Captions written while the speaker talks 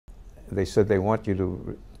they said they want you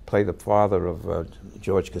to play the father of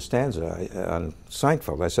George Costanza on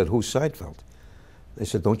Seinfeld. I said, who's Seinfeld? They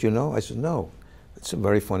said, don't you know? I said, no. It's a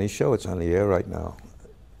very funny show. It's on the air right now.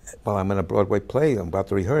 Well, I'm in a Broadway play. I'm about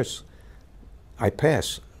to rehearse. I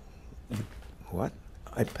pass. What?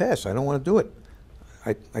 I pass. I don't want to do it.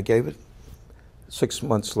 I gave it. 6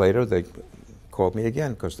 months later, they called me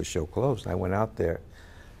again because the show closed. I went out there,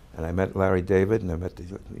 and I met Larry David, and I met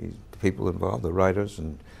the people involved, the writers,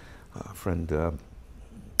 and our friend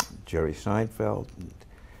Jerry Seinfeld,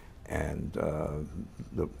 and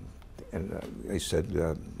they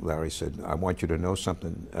said, Larry said, I want you to know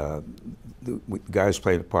something. The guy who's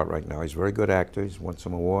playing the part right now, he's a very good actor. He's won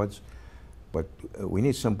some awards, but we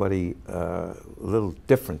need somebody a little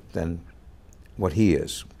different than what he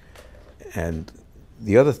is. And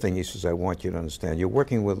the other thing he says, I want you to understand, you're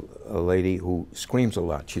working with a lady who screams a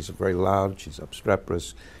lot. She's very loud, she's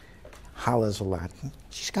obstreperous, hollers a lot.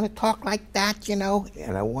 She's going to talk like that, you know,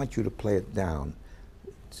 and I want you to play it down.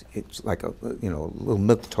 It's like a little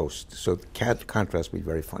milk toast, so the contrast will be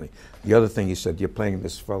very funny. The other thing he said, you're playing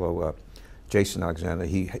this fellow, Jason Alexander,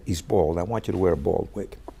 he's bald. I want you to wear a bald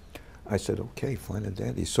wig. I said, okay, fine and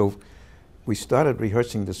dandy. So we started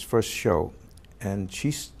rehearsing this first show, and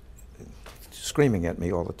she's screaming at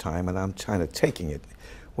me all the time, and I'm kind of taking it.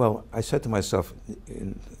 Well, I said to myself,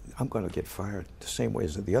 I'm going to get fired the same way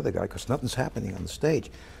as the other guy because nothing's happening on the stage.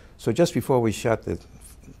 So just before we shot the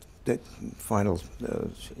final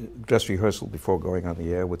dress rehearsal before going on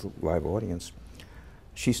the air with the live audience,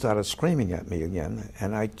 she started screaming at me again,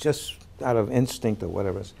 and I just, out of instinct or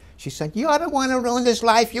whatever, she said, you're the one who ruined his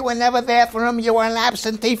life. You were never there for him. You were an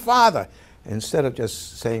absentee father. Instead of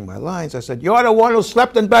just saying my lines, I said, you're the one who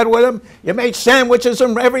slept in bed with him. You made sandwiches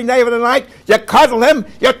him every night of the night. You cuddled him.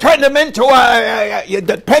 You turned him into a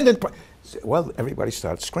dependent. Well, everybody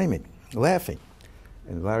started screaming, laughing.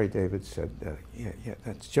 And Larry David said, yeah,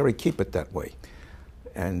 that's Jerry, keep it that way.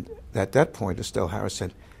 And at that point, Estelle Harris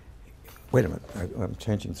said, wait a minute, I'm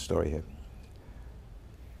changing the story here.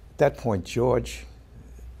 At that point,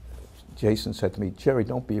 Jason said to me, Jerry,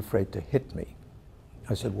 don't be afraid to hit me.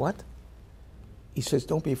 I said, what? He says,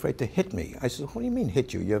 don't be afraid to hit me. I said, what do you mean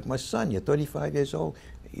hit you? You're my son, you're 35 years old.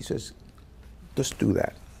 He says, just do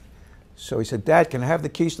that. So he said, Dad, can I have the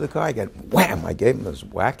keys to the car? I got wham, I gave him this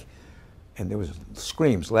whack. And there was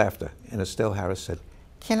screams, laughter. And Estelle Harris said,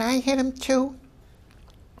 can I hit him too?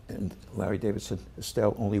 And Larry David said,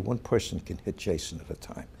 Estelle, only one person can hit Jason at a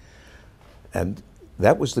time. And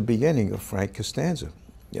that was the beginning of Frank Costanza.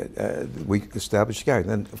 We established the guy.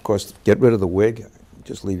 Then, of course, get rid of the wig,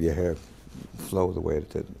 just leave your hair flow the way it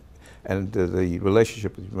did. And the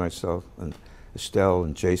relationship with myself and Estelle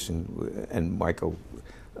and Jason and Michael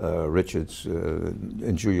Richards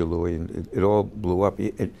and Julia Louis, and it all blew up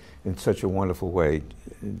in such a wonderful way.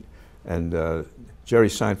 And Jerry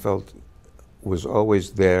Seinfeld was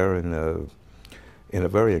always there in a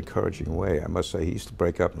very encouraging way. I must say, he used to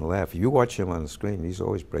break up and laugh. You watch him on the screen, he's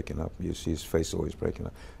always breaking up. You see his face always breaking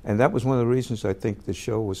up. And that was one of the reasons I think the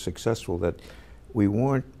show was successful, that we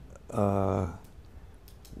weren't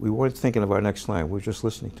thinking of our next line. We were just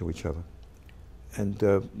listening to each other. And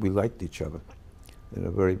we liked each other in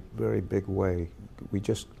a very, very big way. We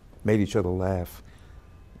just made each other laugh.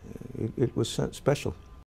 It was special.